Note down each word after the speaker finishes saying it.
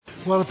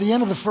Well, at the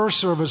end of the first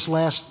service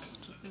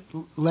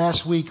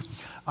last week,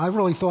 I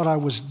really thought I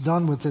was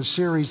done with this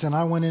series, and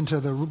I went into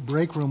the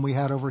break room we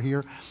had over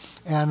here,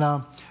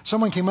 and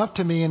someone came up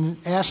to me and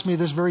asked me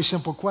this very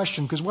simple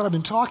question, because what I've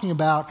been talking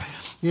about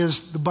is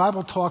the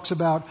Bible talks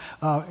about,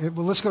 well,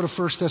 let's go to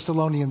 1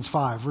 Thessalonians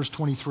 5, verse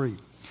 23.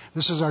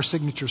 This is our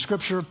signature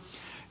scripture.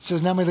 It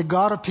says, "Now may the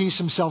God of peace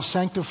himself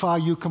sanctify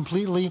you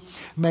completely.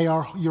 May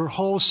your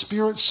whole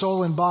spirit,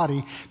 soul, and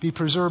body be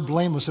preserved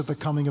blameless at the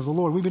coming of the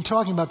Lord." We've been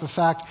talking about the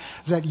fact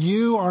that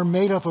you are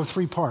made up of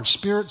three parts: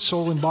 spirit,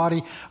 soul, and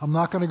body. I'm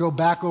not going to go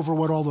back over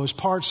what all those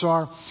parts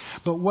are.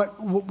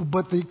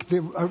 But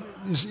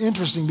is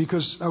interesting,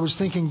 because I was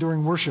thinking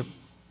during worship,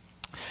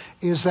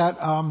 is that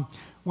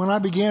when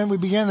we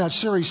began that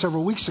series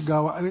several weeks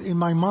ago, in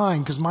my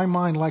mind, because my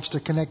mind likes to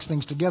connect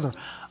things together,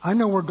 I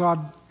know where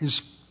God is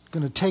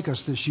going to take us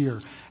this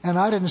year. And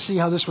I didn't see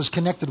how this was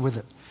connected with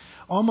it.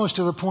 Almost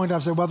to the point I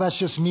said, well, that's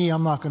just me.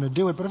 I'm not going to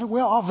do it. But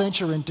I'll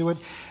venture into it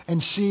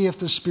and see if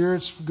the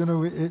Spirit's going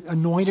to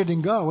anoint it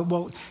and go.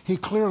 Well, He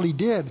clearly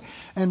did.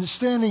 And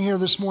standing here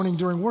this morning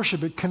during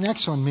worship, it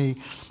connects on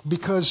me,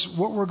 because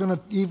what we're going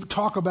to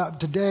talk about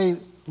today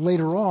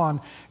later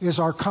on is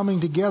our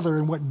coming together.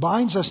 And what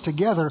binds us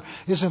together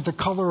isn't the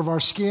color of our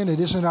skin. It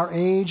isn't our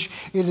age.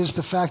 It is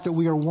the fact that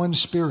we are one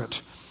spirit.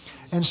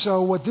 And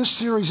so what this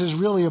series is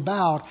really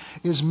about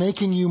is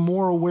making you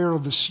more aware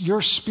of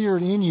your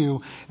spirit in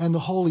you and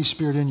the Holy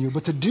Spirit in you.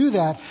 But to do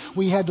that,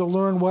 we had to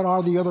learn what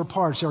are the other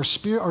parts: our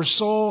spirit, our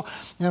soul,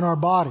 and our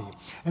body.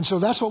 And so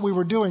that's what we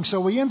were doing.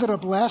 So we ended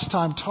up last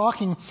time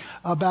talking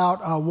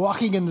about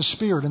walking in the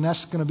Spirit, and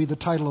that's going to be the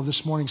title of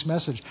this morning's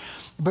message.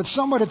 But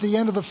someone at the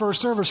end of the first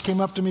service came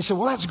up to me and said,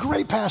 "Well, that's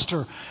great,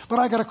 Pastor, but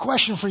I got a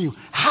question for you.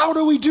 How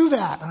do we do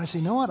that?" And I said,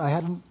 "You know what? I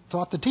hadn't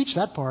thought to teach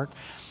that part."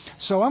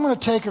 So I'm going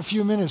to take a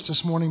few minutes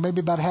this morning, maybe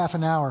about half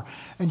an hour,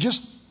 and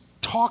just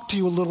talk to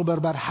you a little bit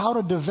about how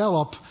to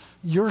develop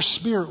your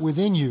spirit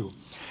within you.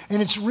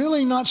 And it's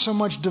really not so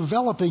much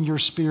developing your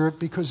spirit,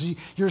 because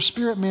your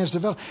spirit man is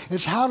developed.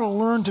 It's how to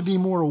learn to be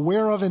more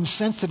aware of and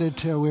sensitive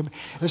to Him,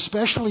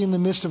 especially in the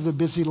midst of the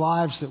busy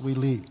lives that we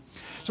lead.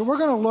 So we're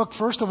going to look,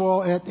 first of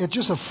all, at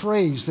just a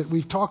phrase that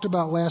we've talked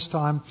about last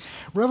time.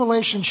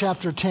 Revelation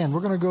chapter 10.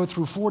 We're going to go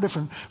through four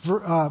different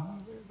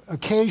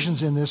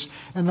occasions in this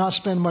and not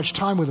spend much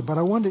time with it. But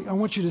I want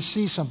you to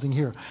see something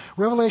here.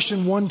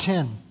 Revelation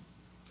 1:10.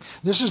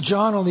 This is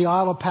John on the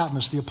Isle of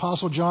Patmos, the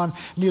Apostle John.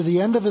 Near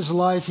the end of his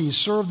life, he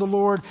served the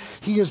Lord.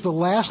 He is the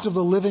last of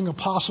the living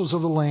apostles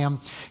of the Lamb.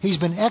 He's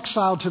been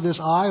exiled to this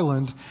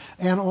island.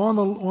 And on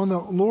the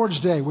Lord's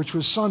Day, which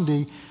was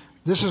Sunday,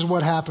 this is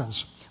what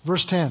happens.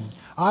 Verse 10.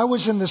 "I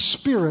was in the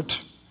Spirit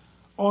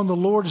on the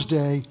Lord's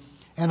Day,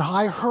 and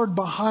I heard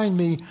behind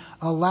me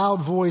a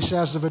loud voice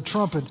as of a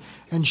trumpet."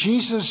 And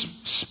Jesus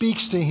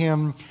speaks to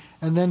him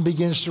and then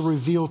begins to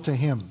reveal to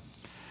him.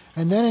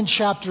 And then in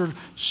chapter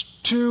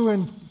 2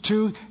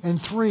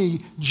 and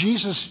 3,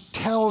 Jesus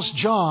tells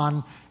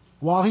John,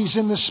 while he's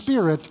in the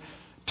Spirit,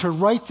 to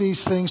write these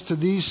things to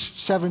these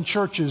 7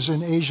 churches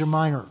in Asia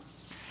Minor.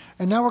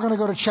 And now we're going to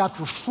go to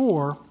chapter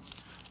 4,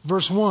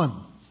 verse 1.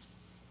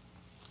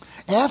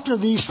 "After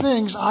these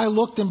things I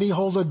looked, and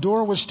behold, a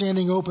door was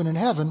standing open in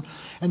heaven.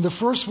 And the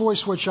first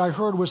voice which I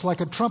heard was like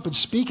a trumpet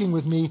speaking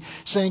with me,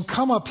 saying,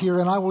 'Come up here,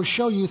 and I will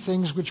show you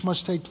things which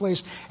must take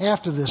place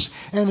after this.'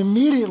 And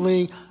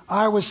immediately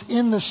I was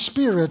in the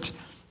Spirit,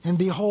 and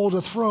behold,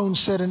 a throne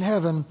set in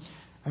heaven,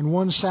 and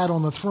one sat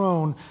on the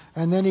throne."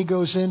 And then he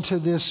goes into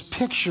this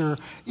picture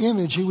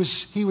image.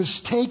 He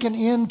was taken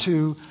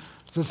into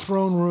the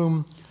throne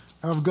room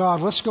of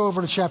God. Let's go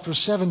over to chapter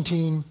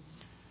 17.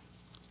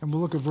 And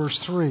we'll look at verse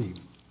 3.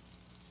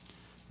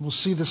 We'll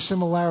see the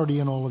similarity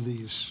in all of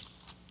these.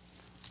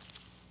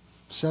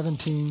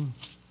 17,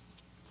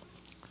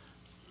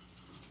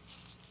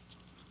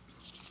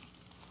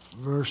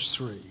 verse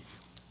 3.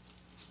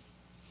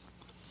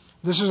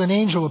 This is an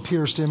angel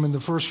appears to him in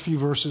the first few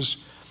verses.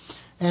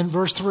 And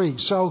verse 3.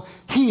 "So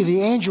he, the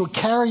angel,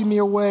 carried me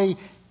away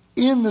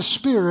in the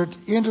Spirit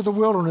into the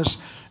wilderness,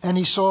 and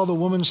he saw the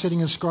woman sitting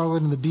in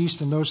scarlet and the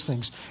beast and those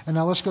things." And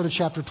now let's go to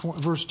chapter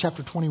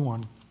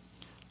 21.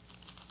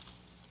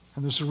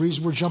 And there's a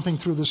reason we're jumping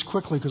through this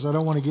quickly, because I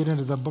don't want to get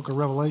into the book of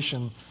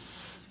Revelation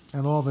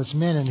and all that's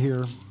men in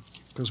here,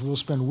 because we'll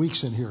spend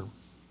weeks in here.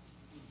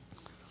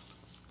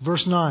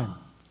 Verse 9.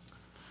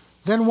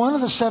 "Then one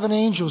of the 7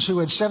 angels who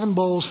had 7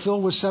 bowls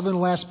filled with 7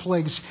 last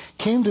plagues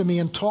came to me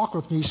and talked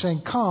with me,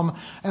 saying, 'Come,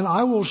 and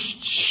I will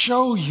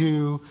show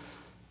you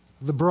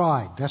the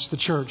bride,'" that's the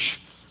church,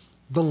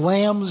 "the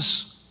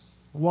Lamb's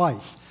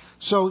wife."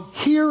 So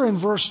here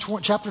in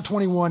chapter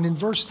 21, in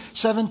verse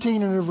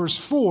 17 and in verse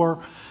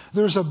 4,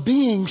 there's a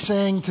being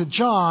saying to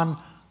John,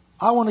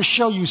 "I want to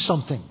show you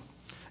something."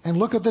 And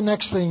look at the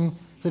next thing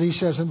that he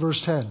says in verse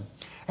 10.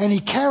 "And he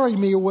carried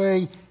me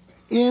away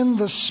in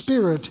the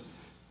Spirit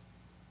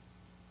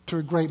to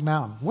a great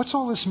mountain." What's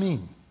all this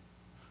mean?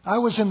 I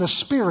was in the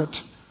Spirit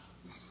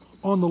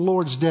on the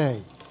Lord's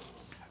Day.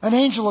 An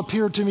angel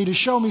appeared to me to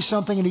show me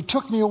something, and he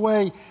took me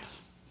away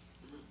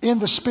in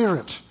the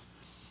Spirit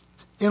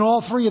in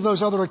all 3 of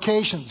those other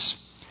occasions.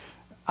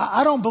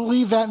 I don't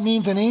believe that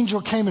means an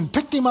angel came and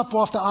picked him up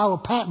off the Isle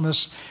of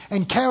Patmos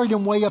and carried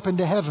him way up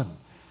into heaven.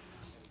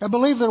 I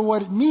believe that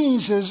what it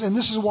means is, and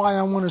this is why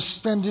I want to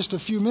spend just a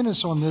few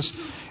minutes on this,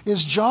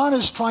 is John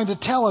is trying to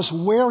tell us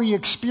where he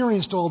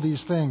experienced all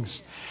these things.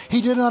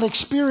 He did not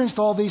experience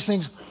all these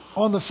things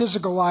on the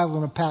physical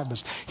island of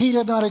Patmos. He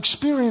did not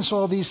experience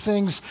all these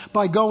things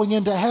by going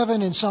into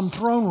heaven in some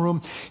throne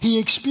room. He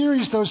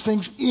experienced those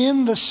things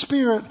in the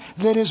Spirit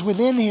that is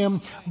within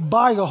him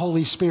by the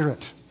Holy Spirit.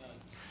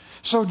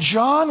 So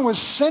John was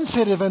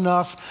sensitive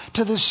enough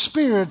to the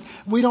Spirit.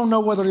 We don't know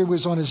whether he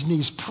was on his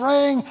knees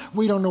praying.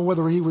 We don't know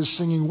whether he was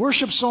singing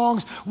worship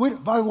songs.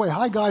 By the way,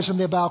 hi guys in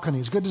the balcony.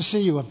 It's good to see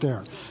you up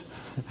there.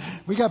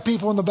 We got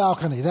people in the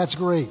balcony. That's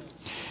great.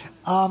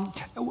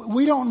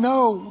 We don't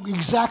know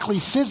exactly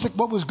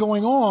what was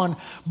going on,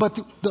 but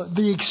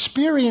the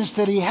experience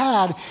that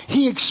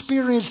he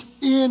experienced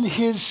in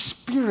his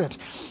spirit.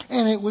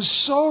 And it was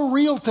so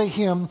real to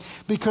him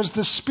because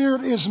the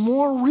Spirit is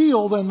more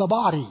real than the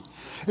body.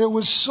 It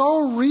was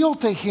so real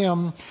to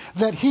him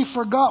that he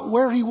forgot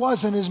where he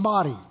was in his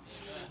body.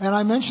 And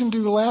I mentioned to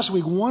you last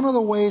week, one of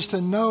the ways to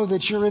know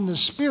that you're in the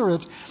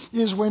Spirit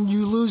is when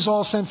you lose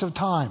all sense of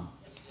time.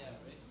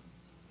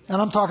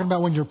 And I'm talking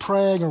about when you're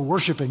praying or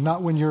worshiping,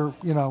 not when you're,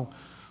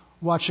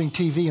 watching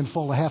TV and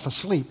fall half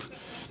asleep.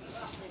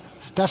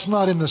 That's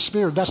not in the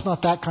Spirit. That's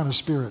not that kind of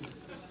spirit.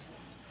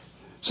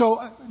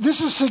 So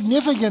this is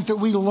significant that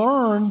we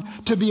learn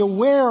to be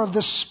aware of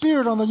the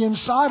Spirit on the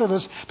inside of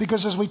us,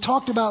 because as we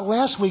talked about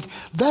last week,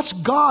 that's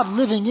God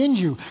living in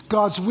you.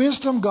 God's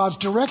wisdom, God's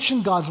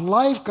direction, God's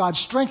life, God's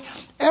strength.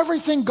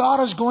 Everything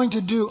God is going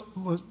to do,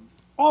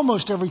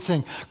 almost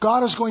everything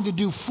God is going to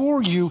do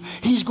for you,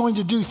 He's going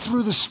to do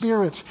through the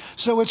Spirit.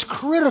 So it's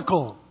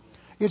critical.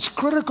 It's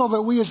critical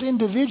that we as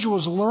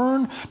individuals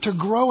learn to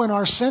grow in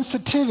our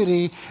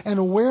sensitivity and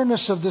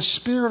awareness of the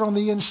Spirit on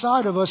the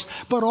inside of us,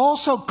 but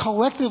also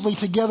collectively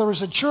together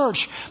as a church.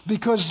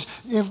 Because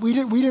if we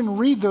didn't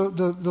read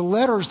the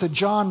letters that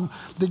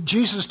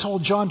Jesus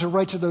told John to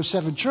write to those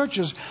 7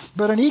 churches,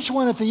 but in each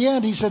one at the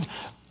end he said,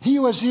 "He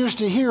who has ears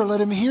to hear,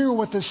 let him hear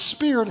what the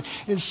Spirit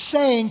is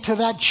saying to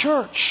that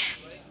church."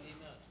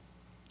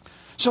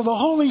 So the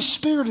Holy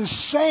Spirit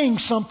is saying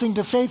something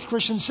to Faith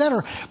Christian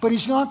Center, but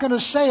He's not going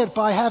to say it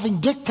by having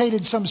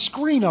dictated some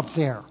screen up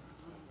there.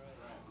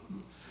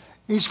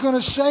 He's going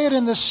to say it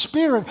in the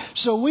Spirit,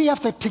 so we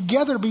have to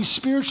together be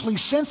spiritually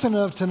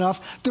sensitive enough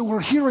that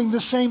we're hearing the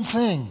same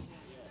thing.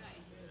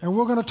 And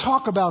we're going to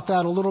talk about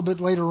that a little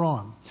bit later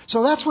on.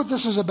 So that's what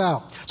this is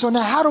about. So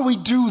now how do we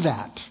do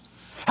that?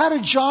 How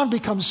did John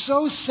become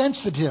so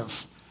sensitive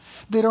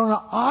that on an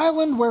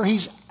island where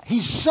he's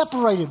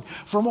separated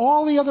from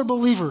all the other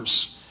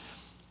believers,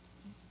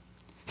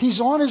 he's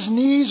on his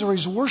knees or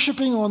he's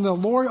worshiping on the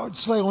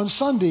Lord's Day on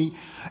Sunday,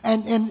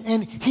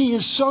 and he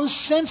is so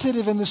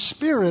sensitive in the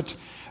Spirit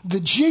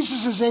that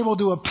Jesus is able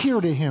to appear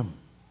to him.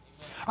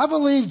 I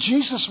believe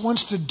Jesus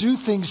wants to do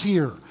things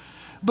here,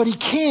 but He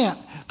can't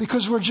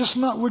because we're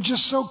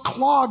just so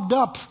clogged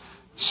up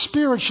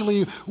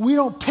spiritually, we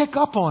don't pick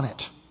up on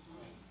it.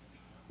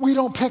 We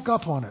don't pick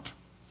up on it.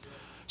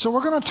 So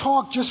we're going to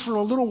talk just for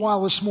a little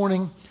while this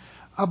morning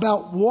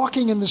about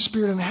walking in the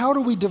Spirit and how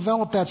do we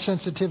develop that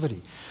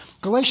sensitivity.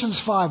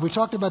 Galatians 5, we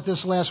talked about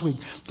this last week.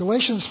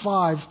 Galatians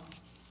 5,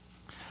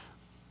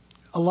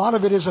 a lot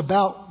of it is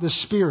about the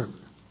Spirit.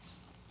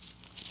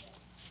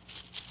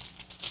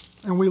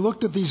 And we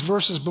looked at these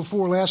verses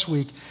before last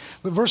week.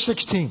 But verse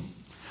 16,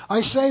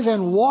 "I say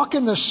then, walk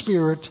in the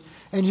Spirit,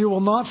 and you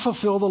will not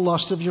fulfill the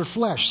lust of your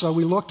flesh." So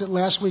we looked at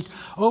last week,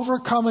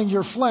 overcoming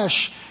your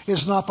flesh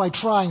is not by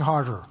trying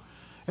harder.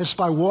 It's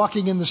by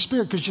walking in the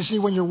Spirit. Because you see,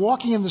 when you're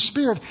walking in the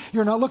Spirit,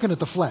 you're not looking at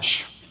the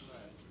flesh.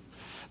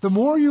 The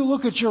more you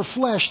look at your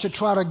flesh to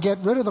try to get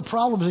rid of the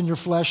problems in your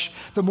flesh,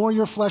 the more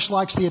your flesh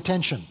likes the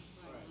attention.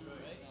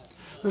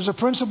 There's a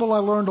principle I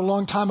learned a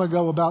long time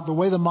ago about the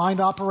way the mind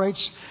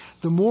operates.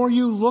 The more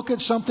you look at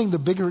something, the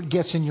bigger it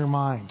gets in your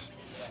mind.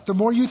 The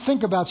more you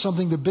think about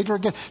something, the bigger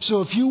it gets.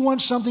 So if you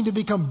want something to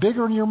become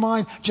bigger in your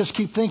mind, just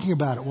keep thinking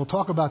about it. We'll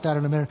talk about that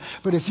in a minute.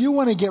 But if you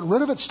want to get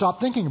rid of it, stop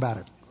thinking about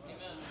it.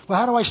 Well,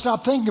 how do I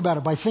stop thinking about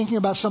it? By thinking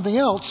about something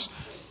else.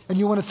 And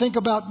you want to think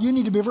about, you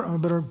need to be, I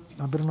better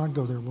not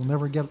go there. We'll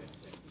never get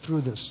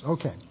through this.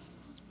 Okay.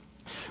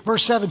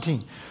 Verse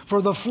 17.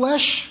 "For the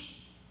flesh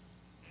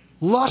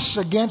lusts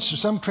against,"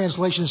 some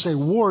translations say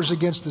wars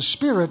against the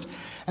Spirit,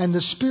 and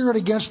the Spirit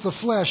against the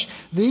flesh.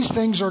 These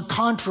things are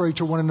contrary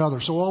to one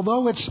another. So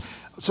although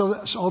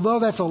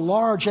that's a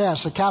large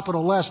S, a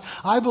capital S,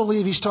 I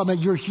believe he's talking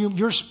about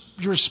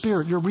your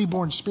spirit, your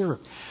reborn spirit.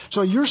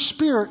 So your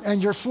spirit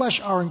and your flesh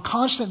are in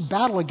constant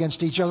battle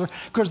against each other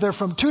because they're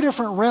from 2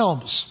 different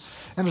realms.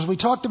 And as we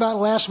talked about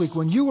last week,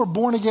 when you were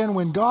born again,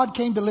 when God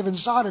came to live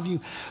inside of you,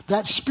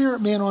 that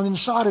spirit man on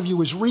inside of you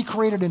was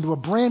recreated into a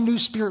brand new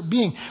spirit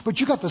being. But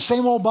you got the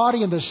same old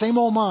body and the same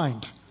old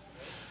mind.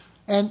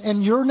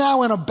 And you're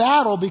now in a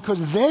battle because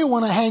they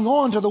want to hang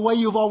on to the way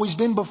you've always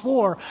been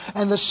before.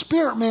 And the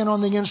spirit man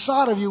on the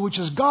inside of you, which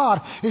is God,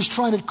 is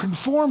trying to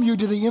conform you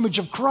to the image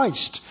of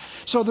Christ.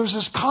 So there's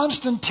this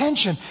constant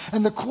tension.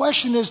 And the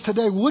question is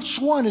today, which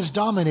one is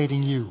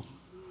dominating you?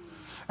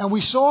 And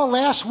we saw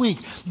last week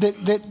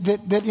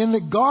that in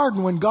the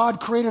garden, when God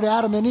created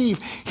Adam and Eve,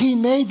 He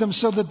made them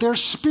so that their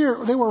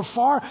spirit, they were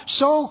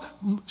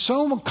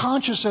so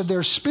conscious of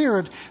their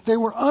spirit, they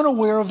were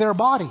unaware of their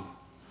body.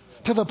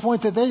 To the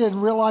point that they didn't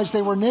realize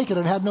they were naked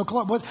and had no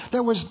clothes.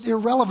 That was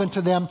irrelevant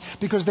to them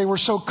because they were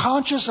so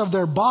conscious of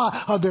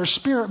their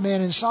spirit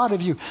man inside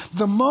of you.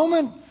 The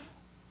moment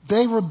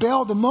they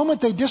rebel, the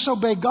moment they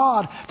disobey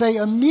God, they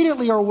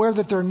immediately are aware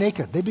that they're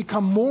naked. They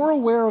become more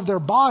aware of their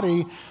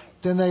body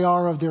than they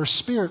are of their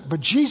spirit.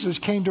 But Jesus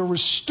came to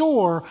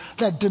restore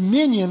that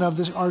dominion of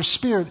our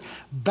spirit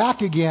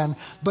back again.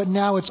 But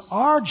now it's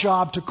our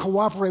job to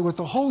cooperate with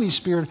the Holy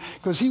Spirit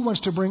because He wants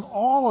to bring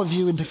all of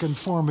you into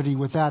conformity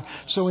with that.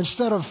 So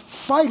instead of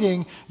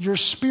fighting, your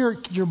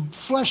spirit, your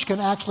flesh can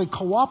actually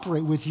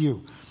cooperate with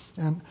you.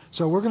 And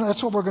so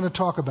that's what we're going to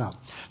talk about.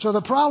 So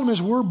the problem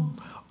is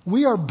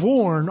we are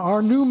born,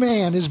 our new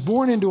man is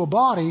born into a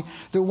body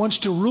that wants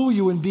to rule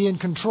you and be in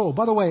control.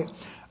 By the way,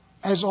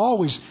 as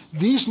always,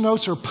 these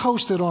notes are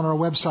posted on our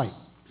website.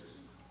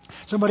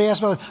 Somebody asked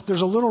about it.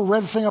 There's a little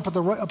red thing up at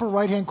the upper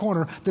right-hand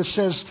corner that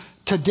says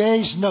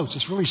today's notes.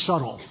 It's really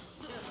subtle.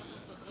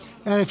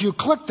 And if you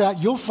click that,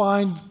 you'll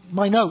find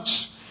my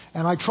notes.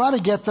 And I try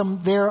to get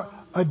them there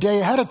a day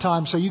ahead of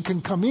time so you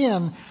can come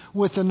in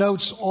with the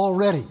notes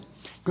already.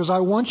 Because I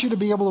want you to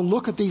be able to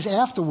look at these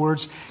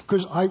afterwards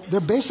because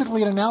they're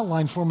basically in an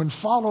outline form and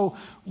follow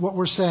what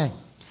we're saying.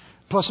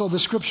 Plus all the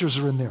scriptures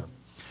are in there.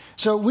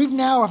 So we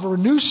now have a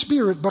new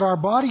spirit, but our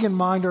body and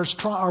mind are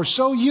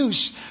so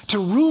used to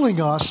ruling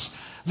us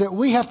that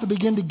we have to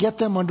begin to get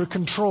them under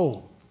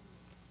control.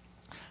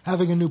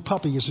 Having a new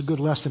puppy is a good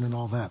lesson in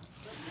all that.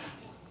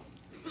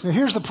 Now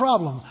here's the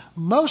problem.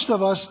 Most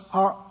of us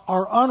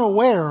are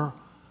unaware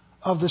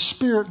of the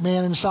spirit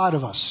man inside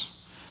of us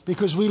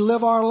because we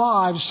live our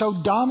lives so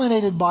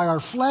dominated by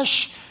our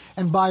flesh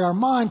and by our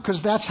mind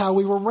because that's how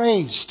we were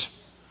raised.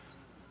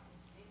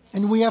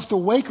 And we have to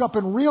wake up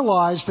and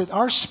realize that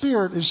our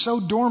spirit is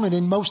so dormant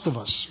in most of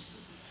us.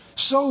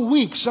 So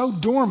weak, so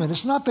dormant.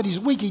 It's not that he's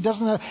weak.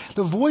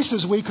 The voice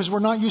is weak because we're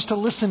not used to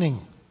listening.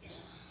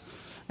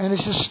 And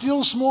it's a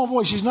still small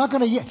voice. He's not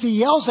going to, if he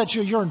yells at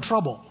you, you're in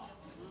trouble.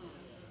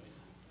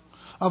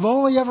 I've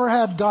only ever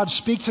had God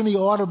speak to me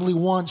audibly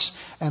once,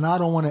 and I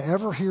don't want to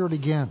ever hear it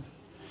again.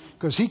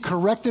 Because He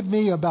corrected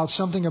me about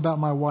something about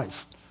my wife.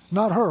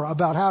 Not her,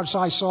 about how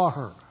I saw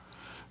her.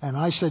 And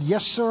I said,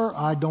 yes, sir,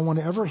 I don't want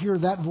to ever hear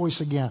that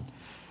voice again.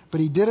 But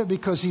He did it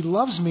because He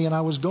loves me and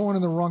I was going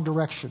in the wrong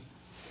direction.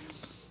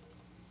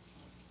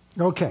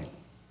 Okay.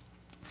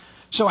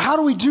 So how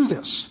do we do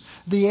this?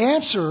 The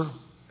answer,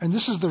 and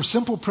this is the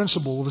simple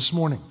principle this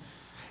morning.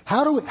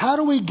 How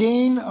do we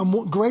gain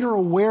a greater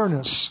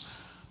awareness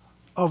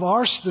of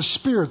the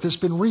spirit that's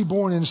been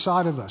reborn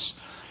inside of us?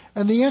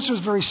 And the answer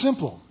is very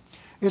simple.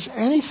 It's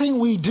anything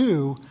we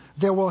do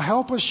that will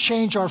help us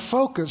change our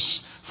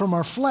focus from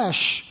our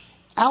flesh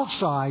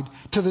outside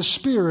to the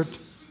spirit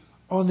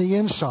on the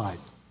inside.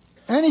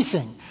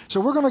 Anything. So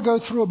we're going to go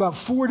through about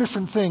 4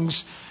 different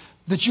things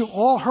that you've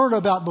all heard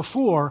about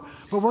before,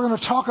 but we're going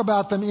to talk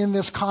about them in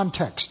this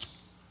context.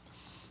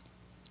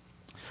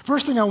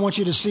 First thing I want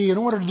you to see, in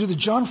order to do the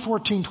John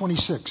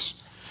 14:26,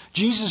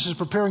 Jesus is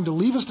preparing to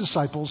leave His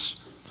disciples,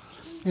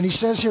 and He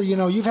says here,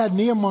 you've had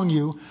me among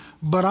you,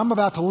 but I'm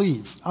about to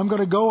leave. I'm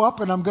going to go up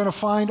and I'm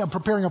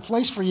preparing a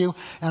place for you,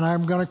 and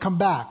I'm going to come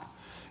back.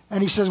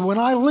 And He says, when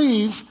I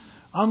leave,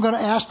 I'm going to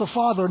ask the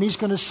Father, and He's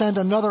going to send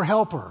another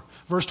helper.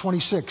 Verse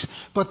 26.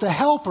 But the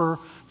helper,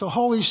 the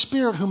Holy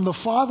Spirit, whom the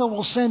Father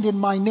will send in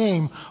my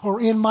name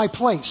or in my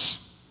place,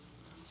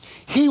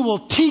 He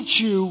will teach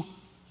you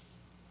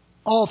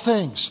all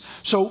things.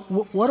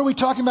 So what are we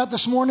talking about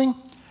this morning?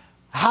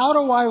 How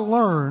do I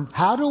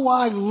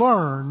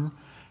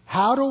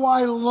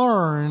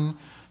learn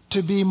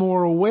to be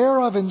more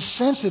aware of and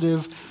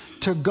sensitive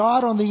to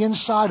God on the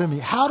inside of me?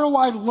 How do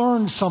I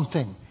learn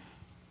something?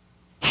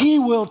 He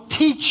will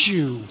teach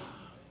you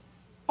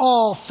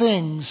all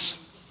things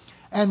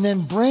and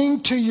then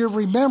bring to your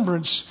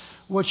remembrance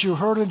what you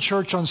heard in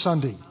church on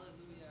Sunday.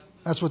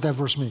 That's what that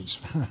verse means.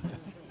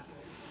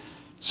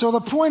 So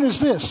the point is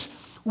this.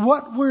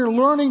 What we're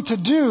learning to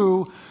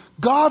do,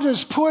 God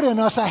has put in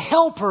us a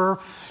helper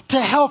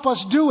to help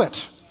us do it.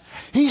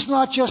 He's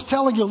not just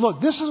telling you,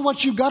 look, this is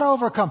what you've got to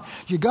overcome.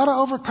 You've got to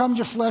overcome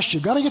your flesh.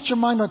 You've got to get your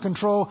mind under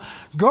control.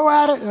 Go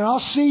at it, and I'll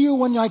see you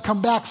when I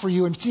come back for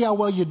you and see how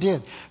well you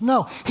did.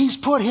 No, He's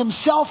put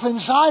Himself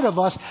inside of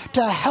us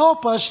to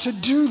help us to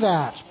do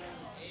that.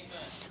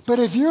 But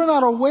if you're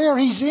not aware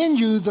He's in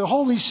you, the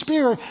Holy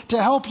Spirit,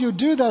 to help you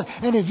do that,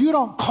 and if you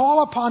don't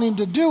call upon Him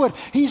to do it,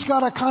 He's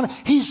got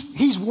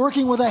He's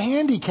working with a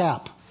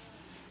handicap.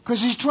 Because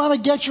He's trying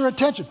to get your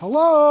attention.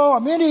 Hello,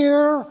 I'm in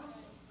here.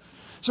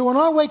 So when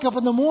I wake up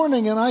in the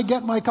morning and I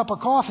get my cup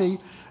of coffee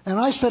and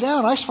I sit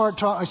down, I start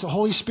talking. I say,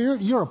 Holy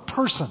Spirit, you're a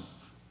person.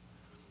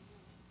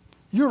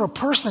 You're a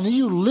person and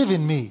you live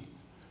in me.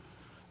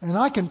 and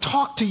I can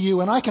talk to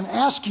you and I can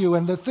ask you,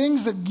 and the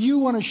things that you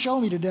want to show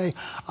me today,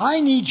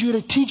 I need you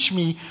to teach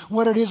me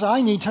what it is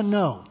I need to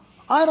know.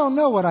 I don't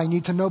know what I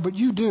need to know, but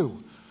you do.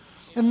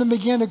 And then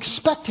begin to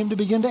expect Him to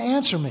begin to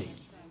answer me.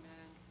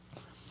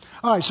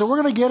 All right, so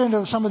we're going to get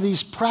into some of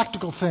these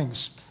practical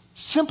things.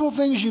 Simple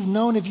things you've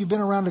known if you've been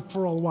around it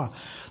for a while.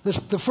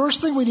 The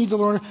first thing we need to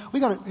learn,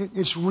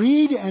 it's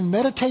read and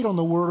meditate on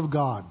the Word of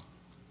God.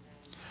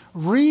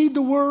 Read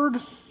the Word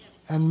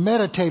and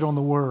meditate on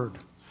the Word.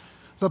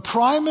 The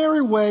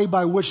primary way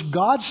by which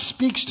God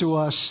speaks to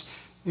us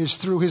is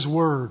through His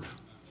Word.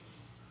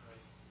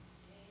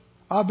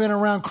 I've been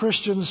around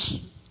Christians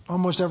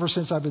almost ever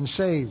since I've been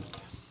saved.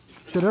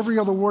 That every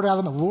other word out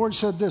of them, the Lord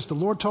said this, the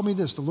Lord told me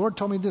this, the Lord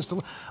told me this.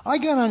 I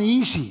got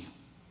uneasy.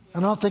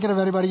 I'm not thinking of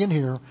anybody in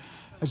here,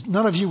 as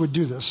none of you would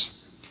do this.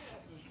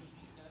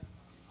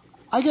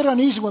 I get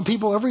uneasy when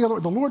people,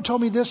 the Lord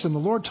told me this and the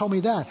Lord told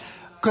me that.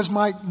 Because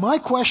my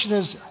question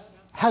is,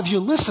 have you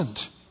listened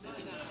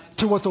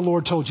to what the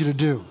Lord told you to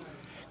do?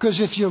 Because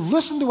if you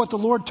listen to what the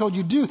Lord told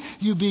you to do,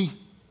 you'd be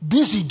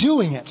busy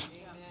doing it.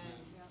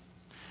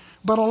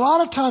 But a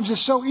lot of times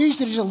it's so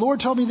easy to say, the Lord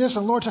told me this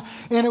and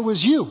and it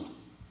was you.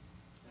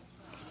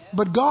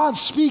 But God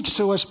speaks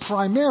to us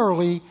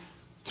primarily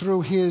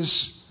through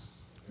His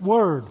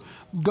Word.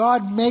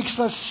 God makes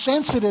us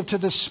sensitive to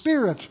the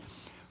Spirit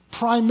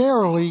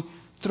primarily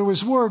through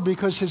His Word,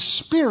 because His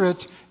Spirit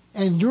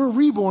and your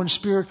reborn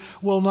spirit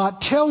will not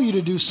tell you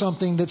to do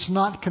something that's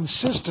not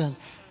consistent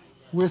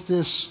with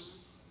this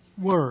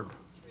Word.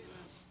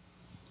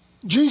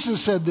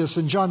 Jesus said this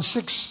in John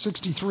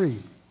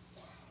 6:63.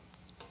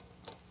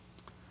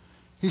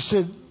 He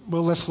said,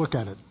 well, let's look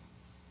at it.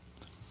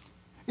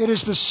 It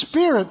is the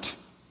Spirit,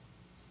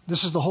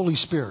 this is the Holy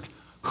Spirit,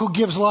 who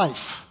gives life.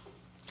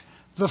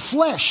 The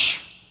flesh,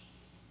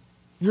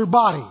 your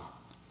body,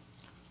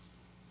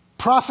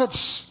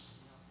 profits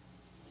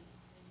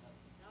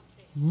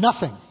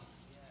nothing.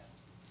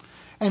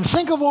 And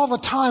think of all the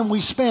time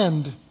we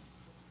spend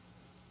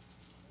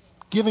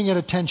giving it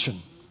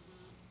attention.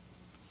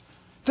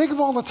 Think of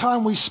all the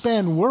time we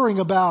spend worrying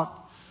about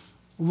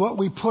what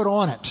we put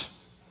on it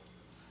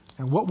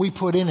and what we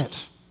put in it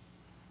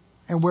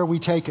and where we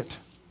take it.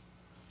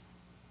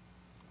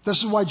 This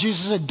is why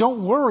Jesus said,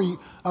 don't worry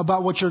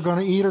about what you're going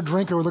to eat or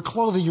drink or the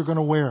clothing you're going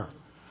to wear.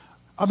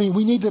 I mean,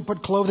 we need to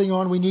put clothing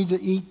on, we need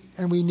to eat,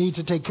 and we need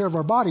to take care of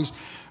our bodies.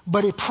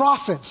 But it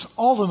profits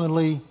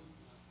ultimately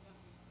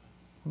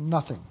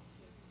nothing.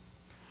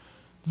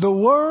 The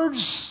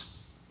words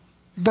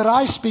that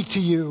I speak to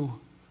you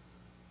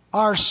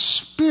are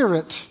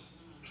spirit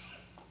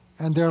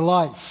and their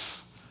life.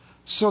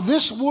 So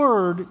this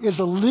word is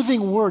a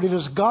living word. It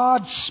is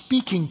God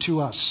speaking to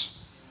us.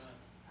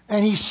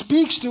 And He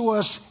speaks to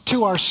us,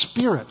 to our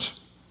spirit.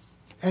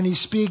 And He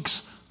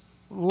speaks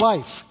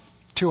life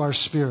to our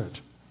spirit.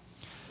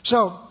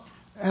 So,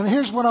 and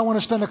here's what I want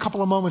to spend a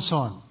couple of moments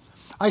on.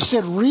 I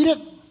said read it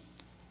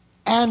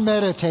and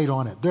meditate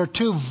on it. They're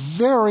two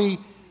very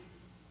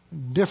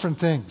different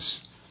things.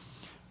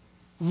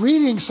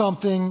 Reading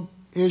something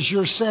is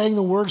you're saying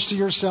the words to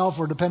yourself,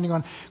 or depending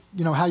on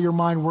how your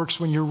mind works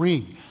when you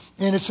read.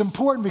 And it's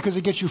important because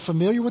it gets you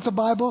familiar with the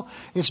Bible.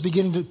 It's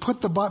beginning to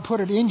put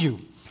it in you.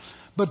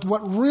 But what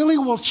really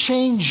will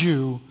change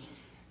you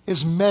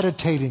is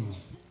meditating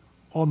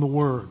on the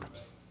Word.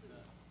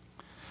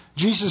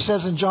 Jesus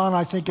says in John,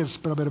 I think it's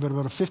about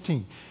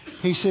 15.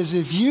 He says,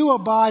 if you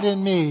abide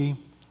in me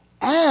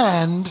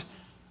and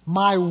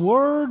my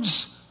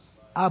words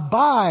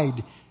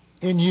abide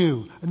in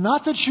you.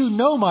 Not that you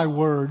know my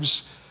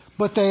words,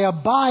 but they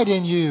abide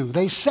in you.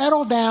 They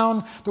settle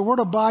down. The word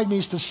abide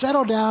means to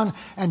settle down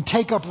and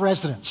take up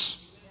residence.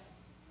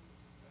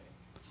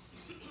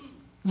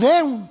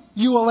 Then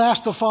you will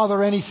ask the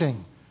Father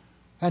anything,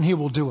 and He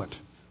will do it.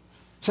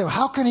 So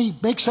how can He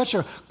make such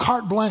a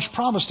carte blanche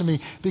promise to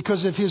me?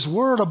 Because if His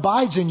Word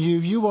abides in you,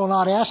 you will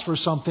not ask for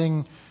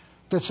something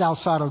that's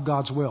outside of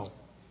God's will.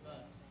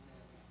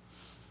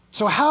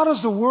 So how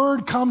does the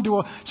Word come to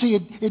a... See,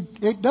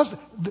 it does...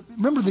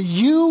 Remember, the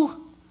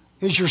you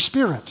is your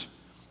spirit.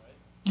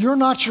 You're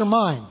not your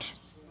mind.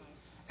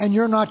 And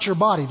you're not your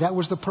body. That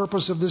was the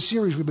purpose of this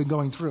series we've been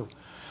going through.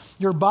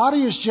 Your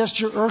body is just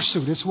your earth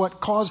suit. It's what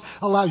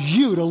allows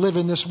you to live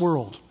in this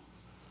world.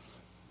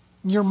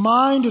 Your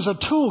mind is a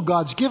tool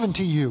God's given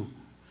to you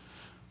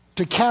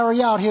to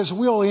carry out His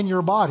will in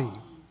your body.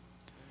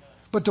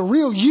 But the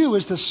real you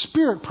is the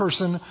spirit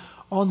person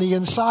on the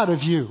inside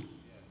of you.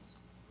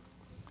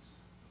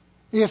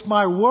 If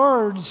my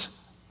words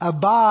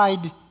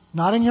abide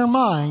not in your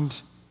mind,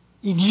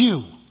 in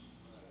you,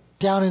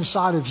 down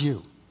inside of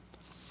you.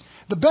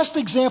 The best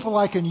example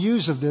I can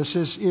use of this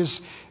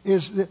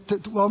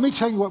well, let me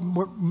tell you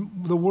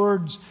what the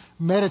words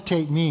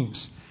meditate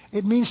means.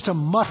 It means to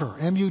mutter,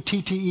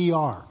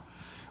 M-U-T-T-E-R,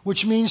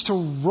 which means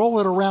to roll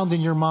it around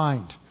in your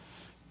mind.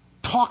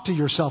 Talk to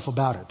yourself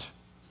about it.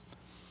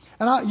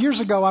 And years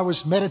ago, I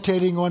was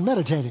meditating on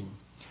meditating.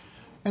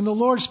 And the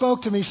Lord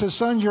spoke to me, He said,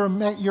 son, you're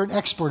an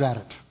expert at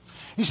it.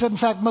 He said, in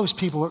fact, most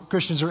people,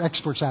 Christians, are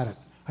experts at it.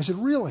 I said,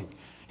 really?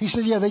 He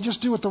said, yeah, they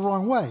just do it the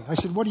wrong way. I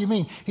said, what do you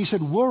mean? He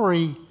said,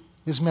 worry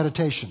is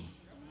meditation.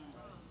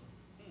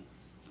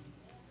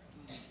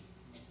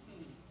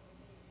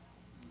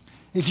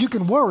 If you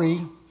can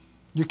worry,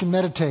 you can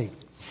meditate.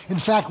 In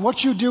fact, what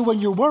you do when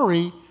you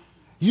worry,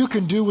 you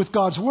can do with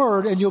God's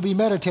Word, and you'll be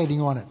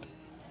meditating on it.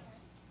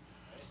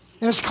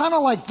 And it's kind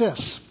of like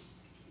this.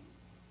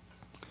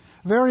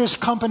 Various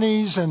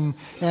companies and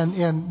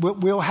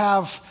we'll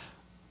have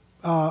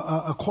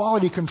a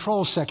quality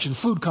control section,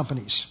 food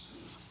companies.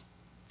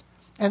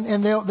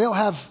 And they'll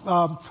have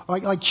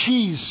like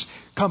cheese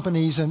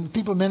companies and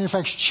people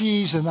manufacture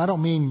cheese, and I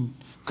don't mean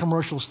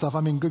commercial stuff,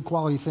 I mean good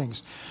quality things.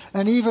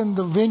 And even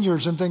the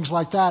vineyards and things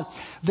like that,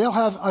 they'll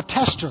have a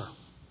tester,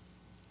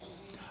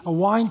 a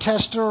wine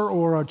tester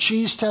or a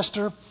cheese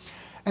tester,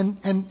 and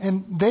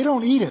they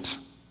don't eat it.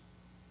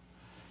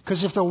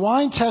 Because if the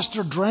wine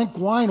tester drank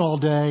wine all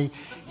day,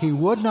 he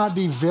would not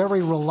be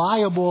very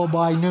reliable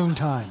by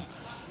noontime.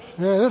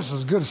 Yeah, this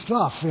is good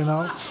stuff, you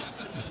know.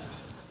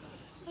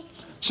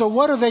 So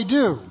what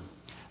do?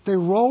 They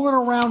roll it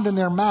around in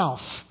their mouth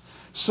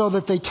so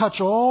that they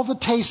touch all the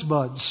taste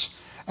buds.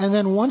 And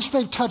then once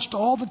they've touched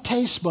all the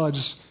taste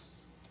buds,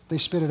 they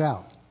spit it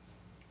out.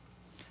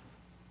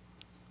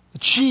 The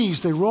cheese,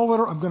 they roll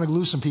it. I'm going to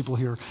lose some people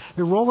here.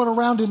 They roll it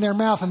around in their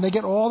mouth and they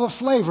get all the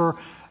flavor,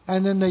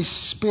 and then they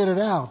spit it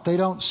out. They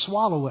don't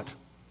swallow it.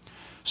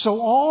 So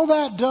all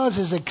that does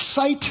is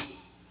excite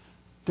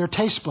their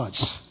taste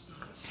buds.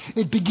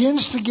 It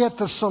begins to get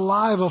the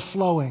saliva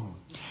flowing,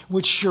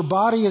 which your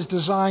body is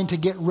designed to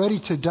get ready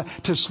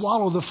to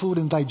swallow the food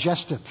and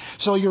digest it.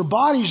 So your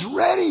body's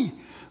ready.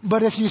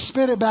 But if you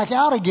spit it back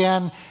out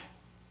again,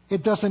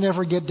 it doesn't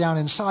ever get down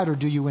inside or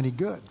do you any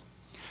good.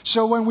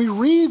 So when we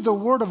read the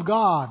Word of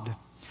God,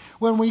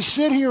 when we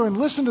sit here and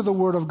listen to the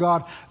Word of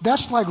God,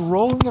 that's like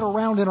rolling it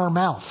around in our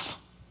mouth.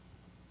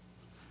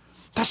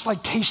 That's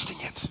like tasting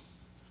it.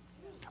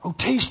 Oh,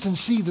 taste and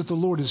see that the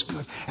Lord is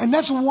good. And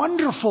that's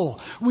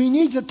wonderful. We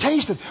need to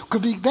taste it,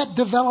 because that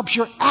develops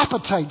your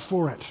appetite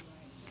for it.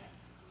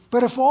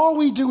 But if all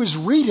we do is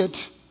read it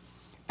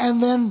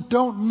and then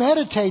don't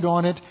meditate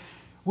on it,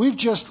 we've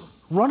just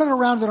run it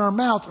around in our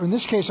mouth, or in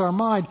this case our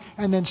mind,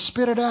 and then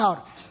spit it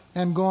out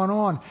and gone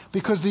on.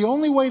 Because the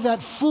only way that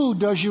food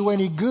does you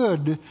any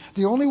good,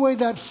 the only way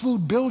that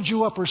food builds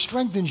you up or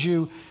strengthens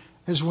you,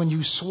 is when you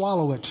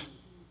swallow it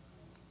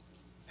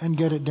and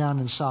get it down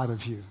inside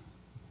of you.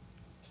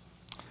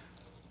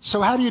 So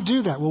how do you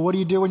do that? Well, what do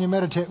you do when you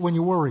meditate, when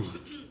you worry?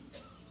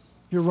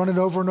 You run it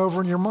over and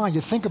over in your mind.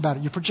 You think about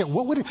it. You project.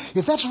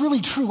 If that's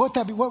really true,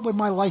 what would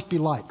my life be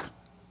like?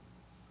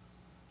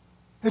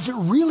 If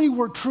it really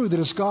were true that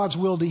it's God's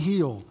will to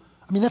heal,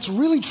 I mean, that's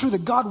really true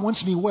that God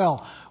wants me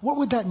well, what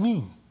would that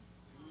mean?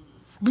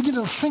 Begin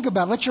to think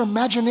about it. Let your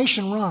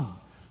imagination run.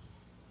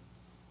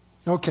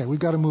 Okay, we've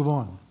got to move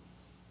on.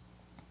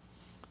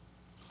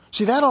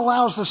 See, that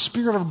allows the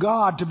Spirit of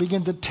God to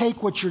begin to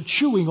take what you're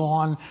chewing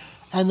on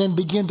and then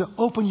begin to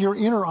open your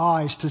inner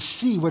eyes to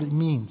see what it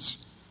means.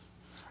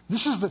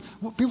 This is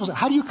what people say,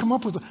 how do you come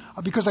up with it?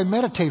 Because I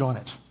meditate on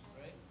it.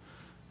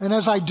 And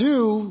as I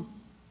do,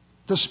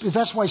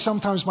 that's why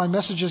sometimes my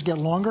messages get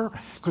longer,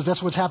 because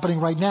that's what's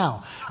happening right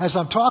now. As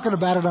I'm talking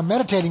about it, I'm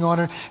meditating on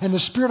it, and the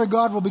Spirit of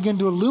God will begin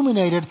to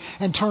illuminate it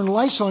and turn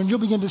lights on, and you'll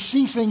begin to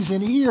see things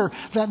in here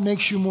that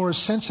makes you more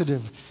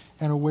sensitive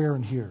and aware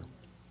in here.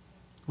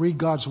 Read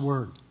God's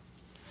Word.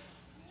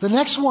 The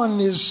next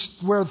one is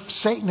where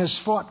Satan has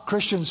fought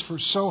Christians for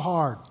so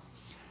hard,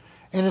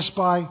 and it's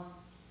by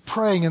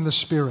praying in the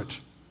Spirit,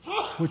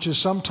 which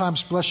is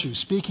sometimes, bless you,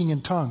 speaking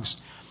in tongues.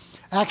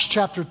 Acts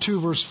chapter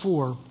 2, verse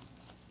 4.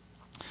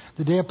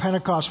 The day of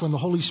Pentecost when the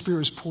Holy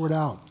Spirit is poured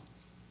out.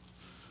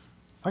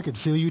 I could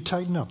feel you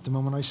tighten up the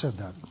moment I said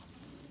that.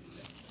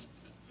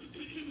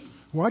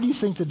 Why do you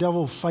think the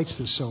devil fights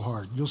this so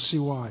hard? You'll see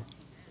why.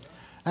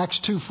 Acts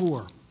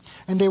 2:4.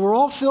 And they were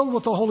all filled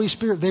with the Holy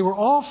Spirit. They were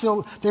all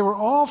filled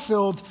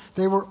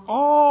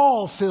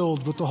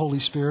with the Holy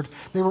Spirit.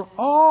 They were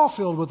all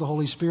filled with the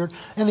Holy Spirit.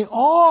 And they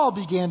all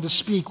began to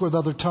speak with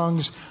other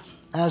tongues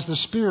as the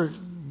Spirit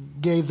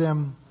gave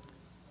them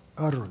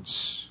utterance.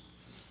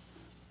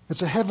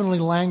 It's a heavenly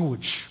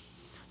language.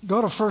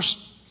 Go to 1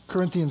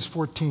 Corinthians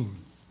 14.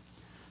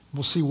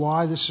 We'll see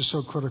why this is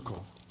so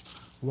critical.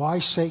 Why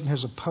Satan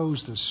has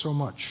opposed this so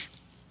much.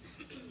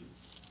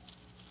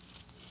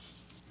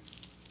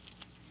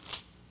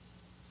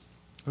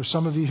 There's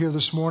some of you here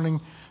this morning,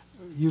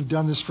 you've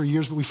done this for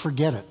years, but we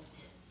forget it.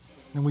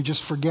 And we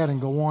just forget and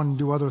go on and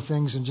do other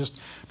things and just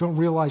don't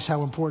realize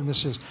how important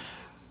this is.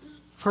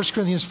 1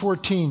 Corinthians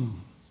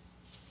 14,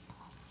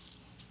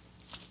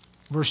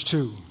 verse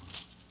 2.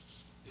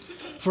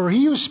 For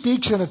he who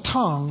speaks in a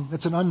tongue,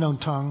 that's an unknown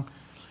tongue,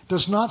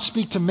 does not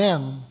speak to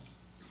men,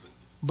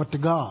 but to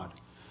God.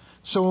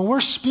 So when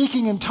we're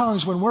speaking in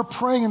tongues, when we're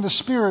praying in the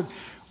Spirit,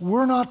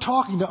 we're not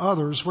talking to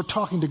others, we're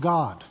talking to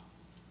God.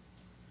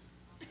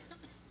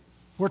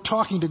 We're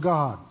talking to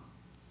God.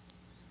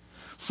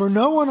 For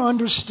no one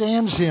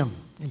understands him,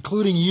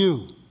 including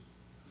you.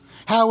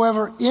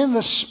 However, in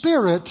the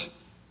Spirit,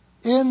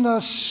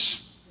 it's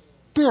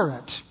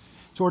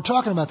what we're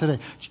talking about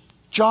today.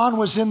 John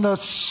was in the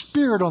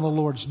Spirit on the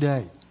Lord's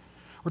day.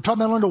 We're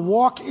talking about learning to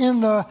walk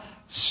in the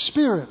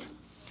Spirit.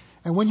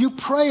 And when you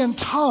pray in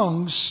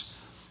tongues,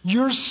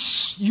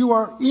 you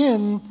are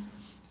in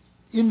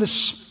the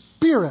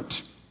Spirit.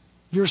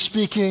 You're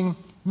speaking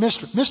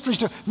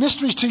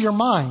mysteries to your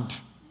mind.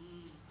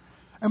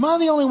 Am I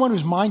the only one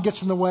whose mind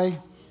gets in the way?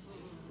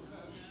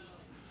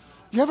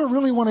 You ever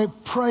really want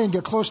to pray and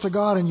get close to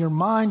God and your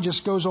mind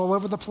just goes all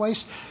over the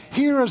place?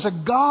 Here is a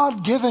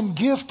God-given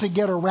gift to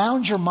get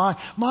around your mind.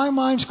 My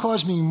mind's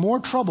caused me more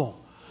trouble.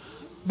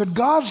 But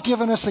God's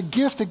given us a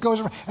gift that goes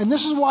around. And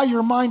this is why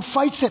your mind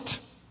fights it.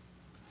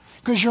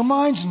 Because your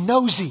mind's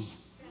nosy.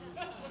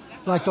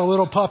 Like the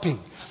little puppy.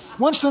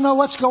 Wants to know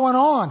what's going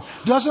on.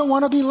 Doesn't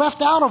want to be left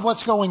out of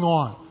what's going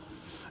on.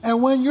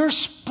 And when you're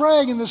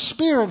praying in the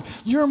Spirit,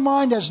 your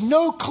mind has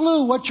no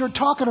clue what you're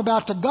talking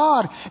about to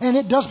God, and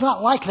it does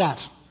not like that.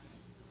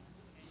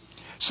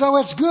 So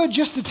it's good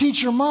just to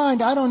teach your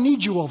mind, I don't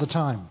need you all the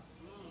time.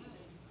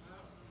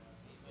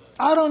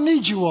 I don't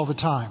need you all the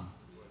time.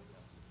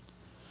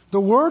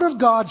 The Word of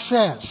God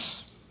says,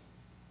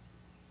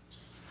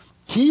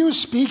 he who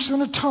speaks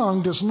in a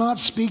tongue does not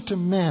speak to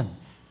men,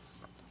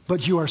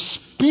 but you are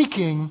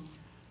speaking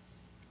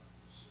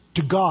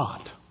to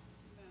God.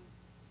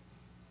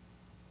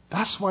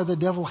 That's why the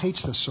devil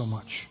hates this so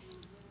much.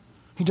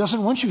 He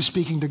doesn't want you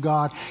speaking to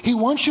God. He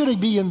wants you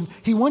to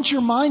he wants your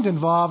mind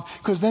involved,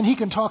 because then he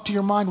can talk to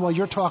your mind while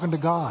you're talking to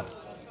God.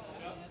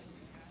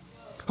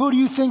 Who do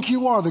you think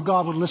you are that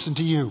God would listen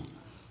to you?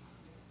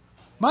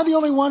 Am I the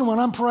only one when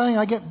I'm praying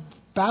I get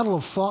battle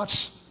of thoughts?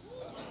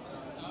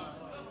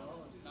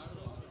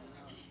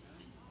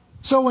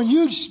 So when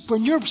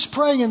you're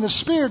praying in the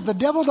Spirit, the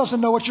devil doesn't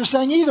know what you're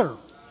saying either.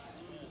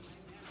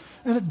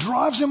 And it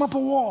drives him up a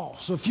wall.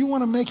 So if you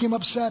want to make him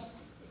upset,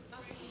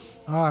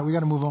 all right, we got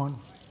to move on.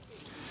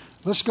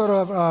 Let's go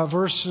to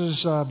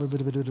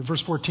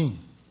verse 14.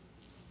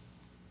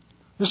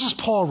 This is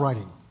Paul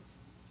writing.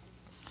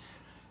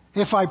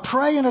 If I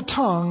pray in a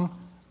tongue,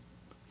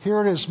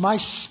 here it is, my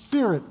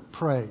spirit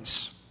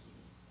prays.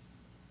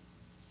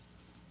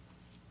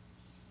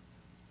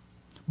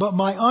 But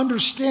my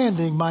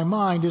understanding, my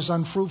mind is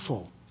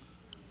unfruitful.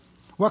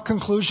 What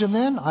conclusion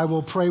then? I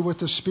will pray with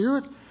the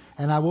Spirit,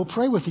 and I will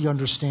pray with the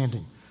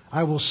understanding.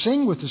 I will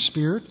sing with the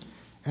Spirit,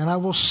 and I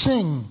will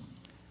sing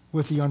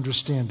with the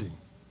understanding.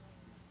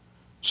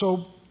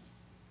 So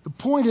the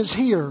point is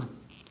here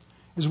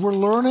is we're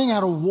learning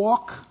how to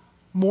walk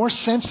more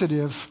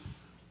sensitive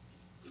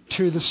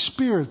to the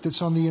Spirit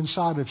that's on the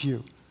inside of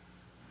you.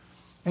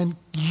 And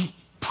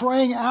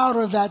praying out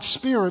of that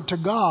Spirit to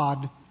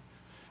God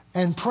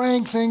and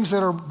praying things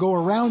that go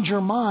around your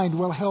mind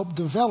will help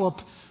develop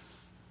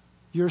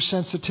your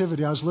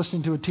sensitivity. I was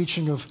listening to a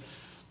teaching of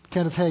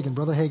Kenneth Hagin,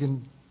 Brother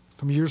Hagin,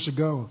 from years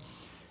ago.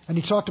 And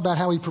he talked about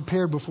how he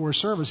prepared before a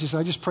service. He said,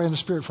 I just pray in the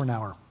Spirit for an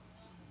hour.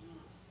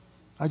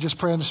 I just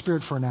pray in the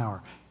Spirit for an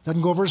hour.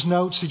 Doesn't go over his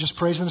notes. He just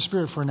prays in the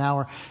Spirit for an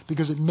hour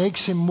because it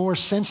makes him more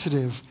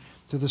sensitive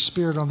to the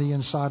Spirit on the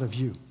inside of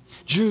you.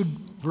 Jude,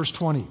 verse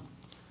 20.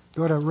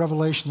 Go to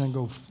Revelation and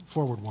go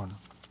forward one.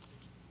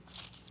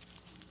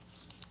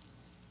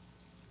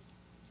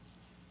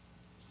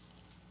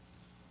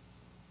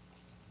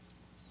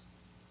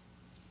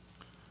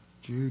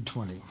 Jude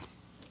 20.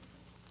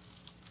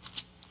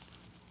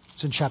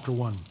 It's in chapter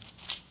 1.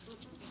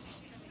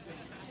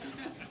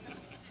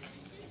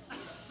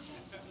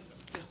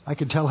 I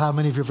can tell how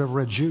many of you have ever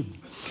read Jude.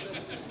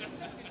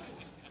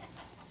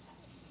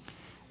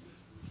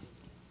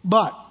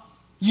 But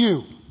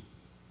you,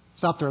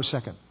 stop there a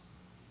second.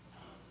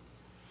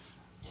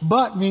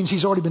 But means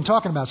he's already been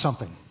talking about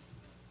something.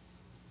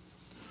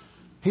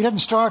 He didn't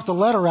start the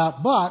letter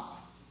out, but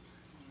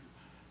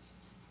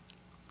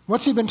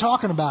what's he been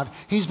talking about?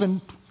 He's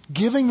been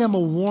giving them a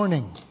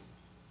warning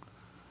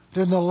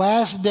that in the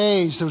last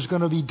days there's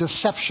going to be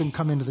deception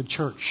come into the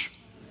church.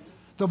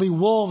 There'll be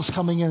wolves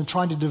coming in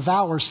trying to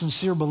devour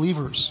sincere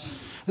believers.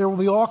 There will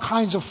be all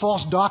kinds of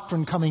false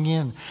doctrine coming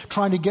in,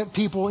 trying to get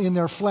people in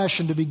their flesh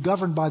and to be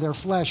governed by their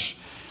flesh.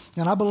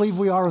 And I believe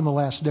we are in the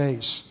last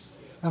days.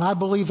 And I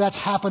believe that's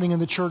happening in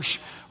the church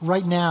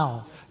right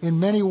now. In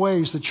many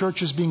ways, the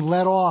church is being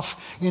led off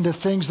into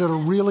things that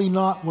are really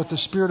not what the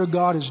Spirit of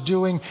God is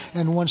doing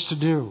and wants to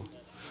do.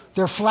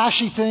 They're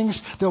flashy things.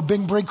 They'll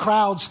bring big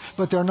crowds,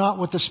 but they're not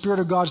what the Spirit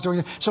of God's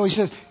doing. So he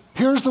said,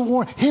 here's the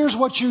warning. Here's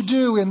what you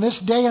do in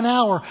this day and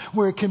hour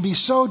where it can be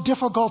so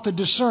difficult to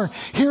discern.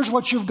 Here's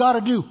what you've got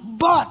to do.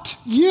 But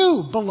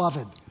you,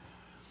 beloved,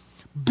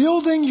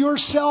 building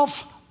yourself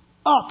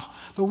up.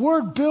 The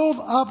word build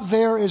up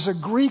there is a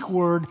Greek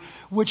word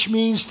which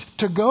means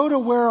to go to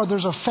where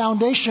there's a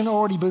foundation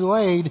already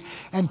laid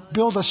and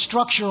build a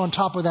structure on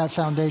top of that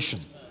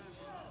foundation.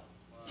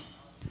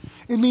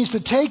 It means to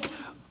take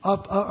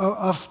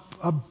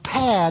a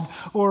pad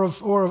or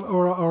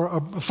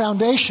a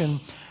foundation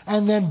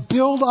and then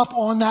build up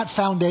on that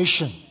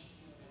foundation.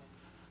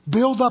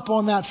 Build up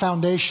on that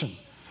foundation.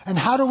 And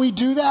how do we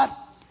do that?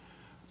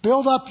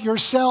 Build up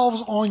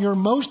yourselves on your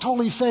most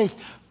holy faith,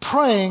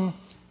 praying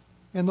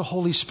in the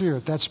Holy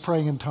Spirit. That's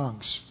praying in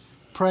tongues.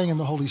 praying in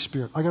the Holy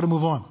Spirit. I got to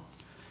move on.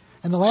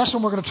 And the last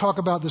one we're going to talk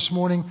about this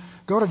morning,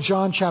 go to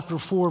John chapter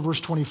 4, verse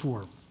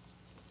 24.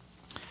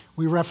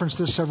 We referenced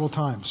this several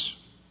times.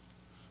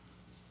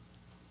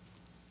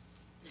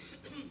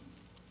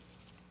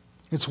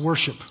 It's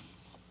worship.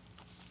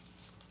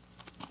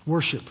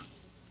 Worship.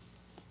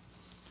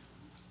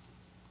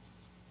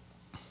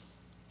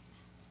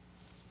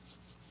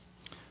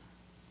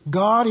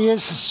 God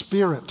is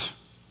Spirit,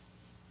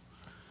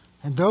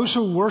 and those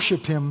who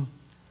worship Him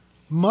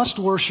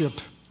must worship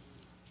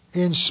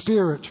in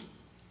spirit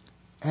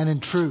and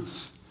in truth.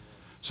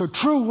 So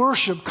true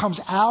worship comes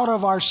out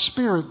of our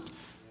spirit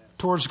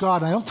towards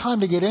God. I don't have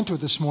time to get into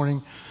it this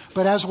morning,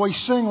 but as we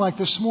sing like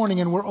this morning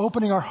and we're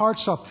opening our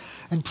hearts up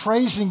and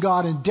praising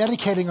God and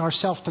dedicating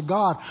ourselves to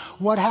God,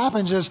 what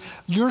happens is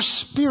your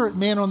spirit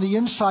man on the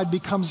inside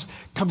becomes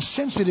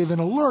sensitive and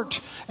alert,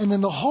 and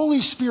then the Holy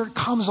Spirit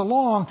comes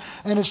along,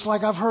 and it's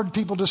like I've heard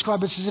people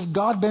describe it as if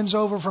God bends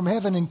over from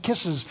heaven and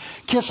kisses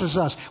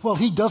us. Well,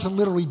 He doesn't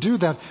literally do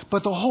that,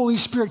 but the Holy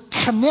Spirit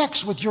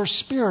connects with your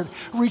spirit,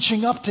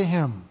 reaching up to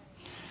Him.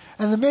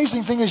 And the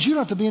amazing thing is you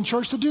don't have to be in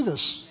church to do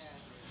this.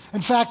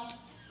 In fact,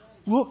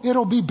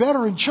 it'll be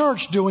better in church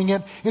doing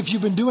it if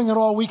you've been doing it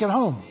all week at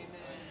home.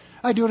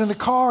 I do it in the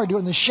car, I do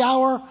it in the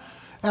shower,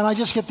 and I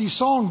just get these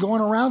songs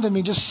going around in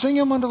me. Just sing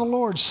them unto the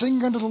Lord,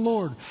 sing unto the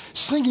Lord,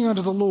 singing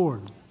unto the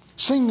Lord,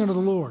 singing unto the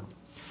Lord.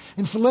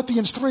 In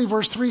Philippians 3,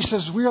 verse 3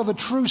 says, we are the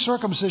true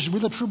circumcision, we're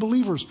the true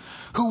believers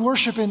who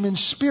worship Him in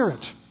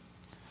spirit.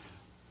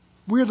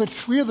 We are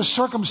the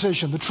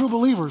circumcision, the true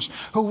believers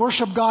who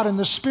worship God in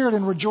the Spirit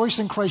and rejoice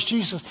in Christ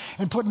Jesus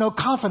and put no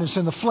confidence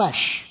in the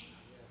flesh.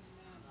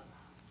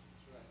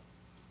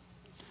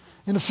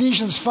 In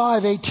Ephesians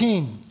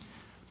 5:18,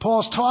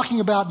 Paul's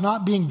talking about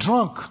not being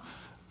drunk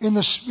with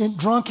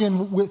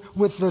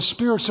the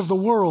spirits of the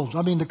world.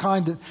 I mean, the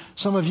kind that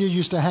some of you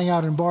used to hang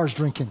out in bars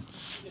drinking.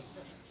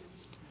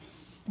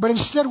 But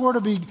instead, we're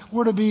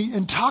to be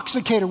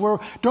intoxicated.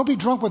 Don't be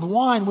drunk with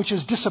wine, which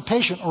is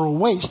dissipation or a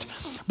waste,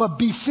 but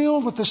be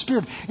filled with the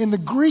Spirit. In the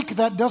Greek,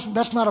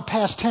 that's not a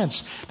past tense.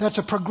 That's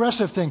a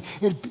progressive thing.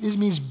 It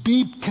means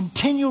be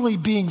continually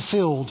being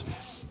filled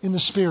in the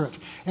Spirit.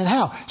 And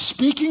how?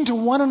 Speaking to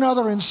one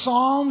another in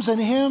psalms and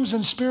hymns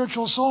and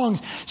spiritual songs,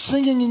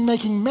 singing and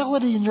making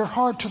melody in your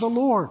heart to the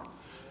Lord.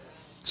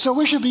 So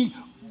we should be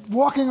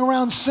walking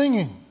around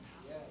singing.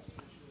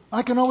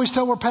 I can always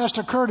tell where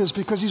Pastor Kurt is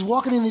because he's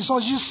walking in these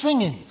songs, he's just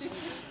singing.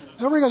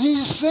 Everybody goes,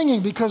 he's just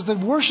singing because the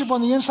worship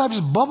on the inside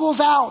just bubbles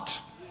out.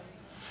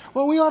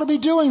 Well, we ought to be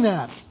doing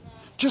that.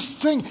 Just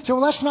think. So,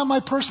 well, that's not my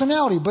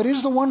personality, but it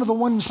is the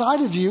one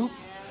inside of you.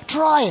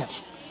 Try it.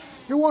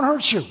 It won't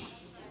hurt you.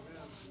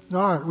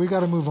 All right, we got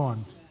to move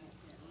on.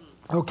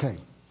 Okay.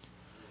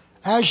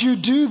 As you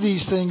do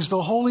these things,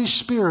 the Holy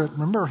Spirit,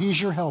 remember, He's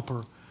your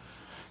helper.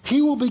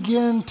 He will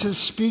begin to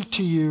speak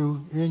to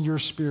you in your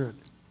spirit.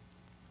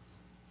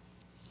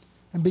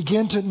 And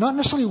begin to, not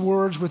necessarily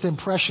words with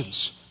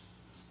impressions.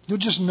 You'll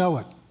just know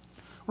it.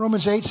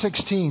 Romans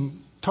 8:16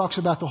 talks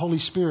about the Holy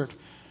Spirit.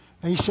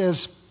 And he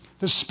says,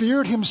 the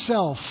Spirit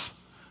Himself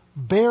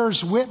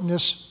bears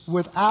witness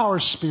with our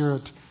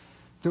spirit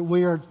that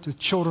we are the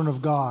children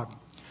of God.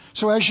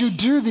 So as you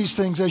do these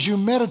things, as you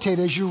meditate,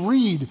 as you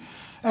read,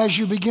 as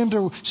you begin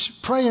to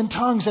pray in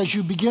tongues, as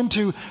you begin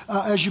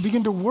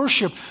to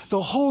worship,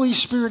 the Holy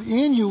Spirit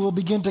in you will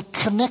begin to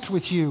connect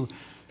with you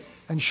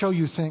and show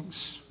you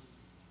things.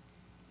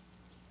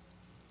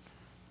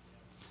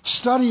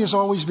 Study has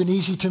always been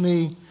easy to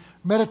me.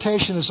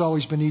 Meditation has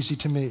always been easy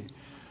to me.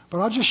 But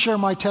I'll just share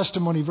my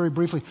testimony very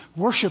briefly.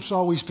 Worship's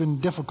always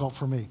been difficult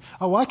for me.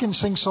 Oh, I can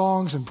sing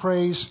songs and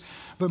praise,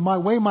 but my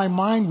way my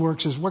mind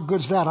works is, what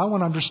good's that? I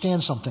want to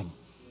understand something.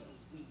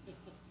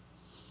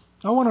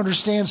 I want to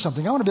understand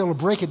something. I want to be able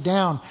to break it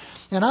down.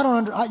 And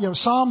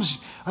Psalms,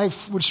 I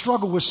would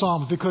struggle with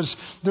Psalms because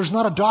there's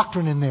not a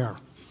doctrine in there.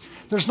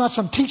 There's not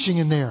some teaching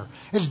in there.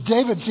 It's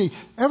David. See,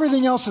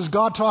 everything else is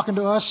God talking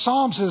to us.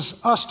 Psalms is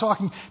us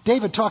talking,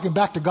 David talking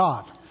back to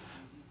God.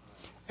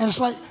 And it's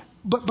like,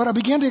 but I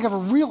began to have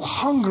a real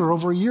hunger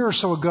over a year or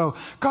so ago.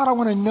 God, I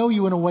want to know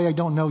you in a way I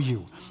don't know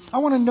you. I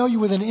want to know you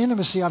with an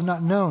intimacy I've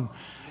not known.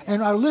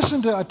 And I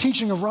listened to a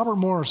teaching of Robert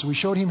Morris. We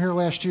showed him here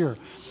last year.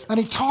 And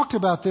he talked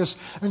about this.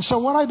 And so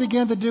what I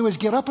began to do is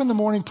get up in the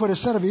morning, put a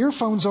set of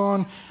earphones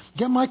on,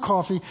 get my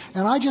coffee,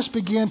 and I just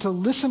began to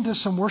listen to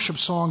some worship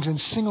songs and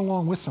sing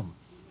along with them.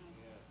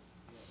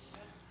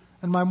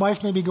 And my wife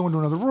made me go into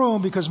another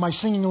room because my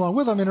singing along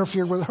with them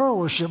interfered with her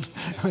worship.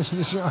 And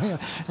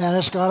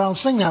it's God, I don't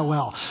sing that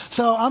well.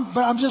 So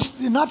I'm just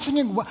not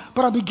singing,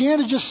 but I began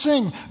to just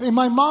sing in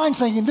my mind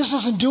thinking, this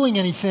isn't doing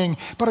anything,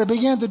 but I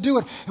began to do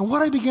it. And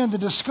what I began to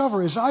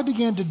discover is I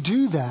began to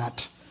do that.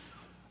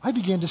 I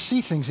began to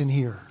see things in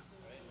here.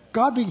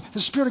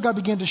 The Spirit of God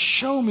began to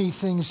show me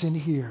things in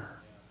here.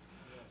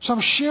 So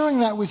I'm sharing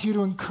that with you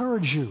to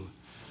encourage you.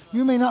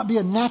 You may not be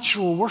a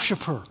natural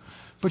worshiper,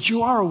 but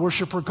you are a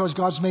worshiper because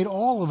God's made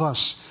all of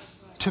us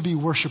to be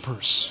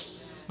worshipers.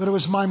 But it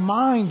was my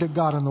mind that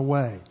got in the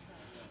way.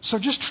 So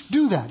just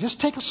do that.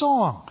 Just take a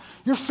song.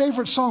 Your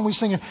favorite song we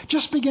sing it,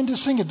 just begin to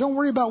sing it. Don't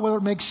worry about whether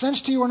it makes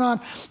sense to you or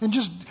not. And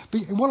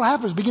what will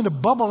happen is begin to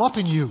bubble up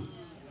in you.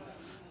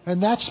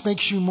 And that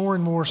makes you more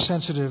and more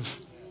sensitive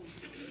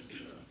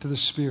to the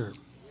Spirit.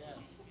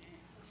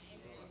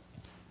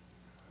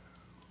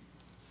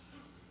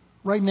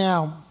 Right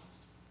now,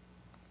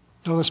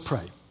 let's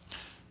pray.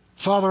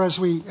 Father, as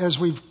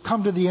we've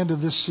come to the end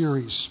of this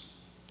series,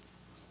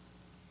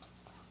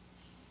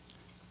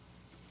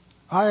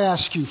 I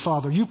ask you,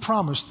 Father, you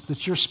promised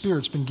that your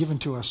Spirit's been given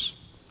to us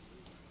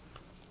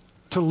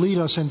to lead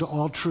us into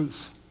all truth.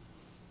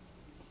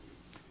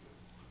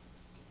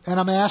 And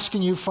I'm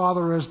asking you,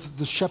 Father, as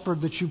the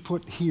shepherd that you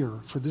put here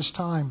for this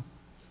time,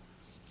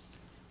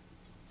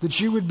 that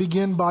you would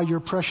begin by your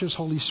precious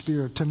Holy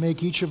Spirit to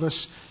make each of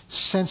us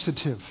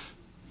sensitive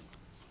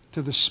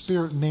to the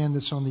spirit man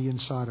that's on the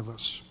inside of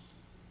us.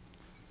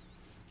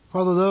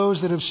 Father, those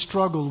that have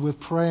struggled with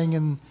praying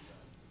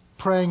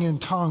in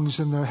tongues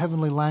in the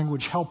heavenly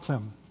language, help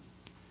them.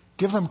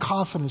 Give them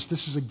confidence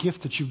this is a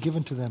gift that you've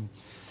given to them.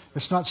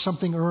 It's not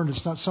something earned.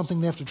 It's not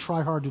something they have to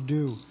try hard to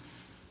do.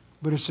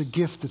 But it's a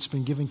gift that's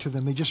been given to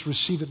them. They just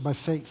receive it by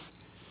faith,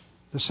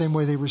 the same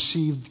way they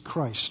received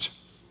Christ.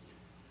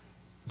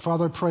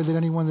 Father, I pray that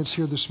anyone that's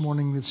here this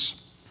morning that's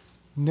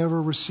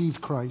never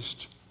received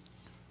Christ,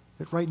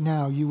 that right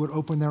now you would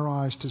open their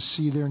eyes to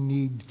see their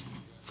need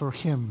for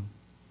Him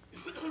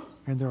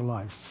in their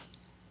life.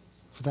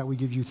 For that we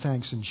give you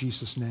thanks in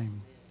Jesus'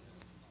 name.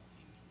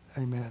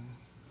 Amen.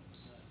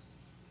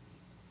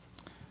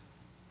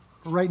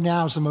 Right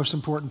now is the most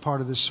important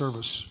part of this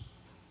service.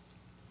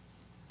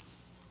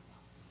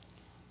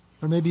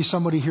 There may be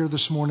somebody here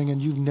this morning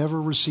and you've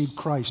never received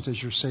Christ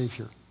as your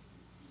Savior.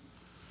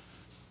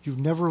 You've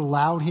never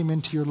allowed Him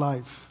into your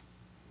life.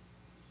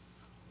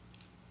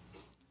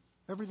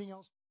 Everything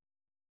else.